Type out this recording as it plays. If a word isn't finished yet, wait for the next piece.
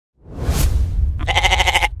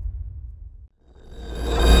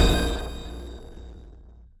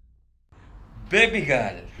Baby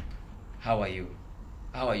girl, how are you?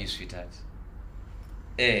 How are you, sweetheart?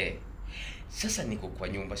 Sasa niko kwa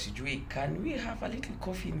nyumba, sijui, can we have a little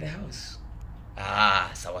coffee in the house?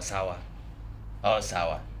 Sawa sawa. Oh,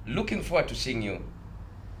 sawa. Looking forward to seeing you.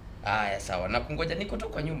 Ya sawa. Nakungoja, niko tu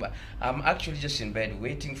kwa nyumba. I'm actually just in bed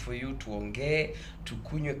waiting for you tuongee,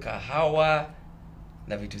 tukunywe kahawa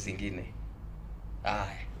na vitu zingine.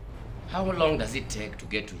 How long does it take to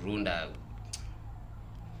get to Runda?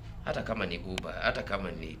 Hata kama ni Uber, hata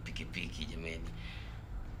kama ni pikipiki jameni.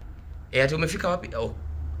 Ati umefika wapi? Oh.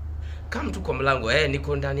 Come tu kwa mlango.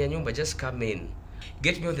 Niko ndani ya nyumba, just come in.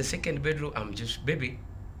 Get me on the second bedroom. I'm just baby.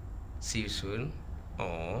 See you soon.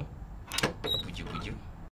 Oh. Buju.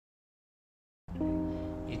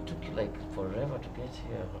 It took you like forever to get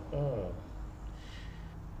here. Oh.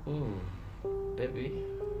 Ooh. Baby.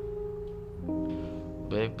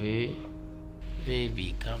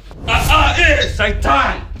 Baby, come.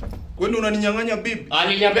 Satan! Wewe unaninyang'anya bibi?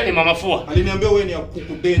 Aliniambia ni mama fua. Aliniambia wewe ni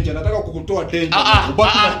AKUKU danger. Nataka kukutoa danger.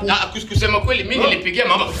 Ubaki na kusema kweli mimi nilipigia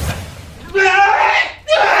mama.